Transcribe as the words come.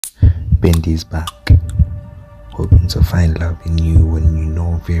Bendy's back, hoping to find love in you when you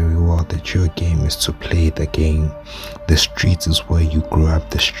know very well that your game is to play the game. The streets is where you grew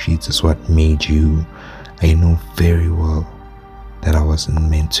up, the streets is what made you. I know very well that I wasn't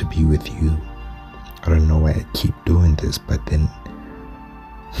meant to be with you. I don't know why I keep doing this, but then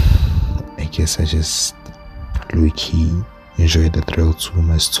I guess I just low-key enjoy the thrill too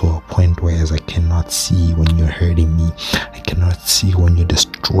much, to a point where as I cannot see when you're hurting me. I cannot see when you're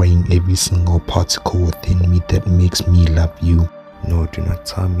destroying every single particle within me that makes me love you. No, do not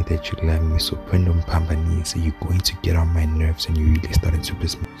tell me that you love me. So Pendo Mpambani, so you're going to get on my nerves and you really started to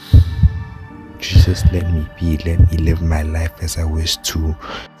piss me. Just let me be, let me live my life as I wish to.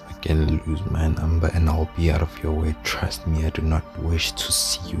 I can lose my number and I'll be out of your way. Trust me, I do not wish to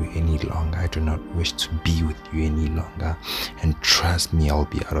see you any longer. I do not wish to be with you any longer. And trust me, I'll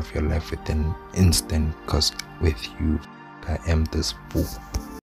be out of your life within an instant, because with you, I am this fool.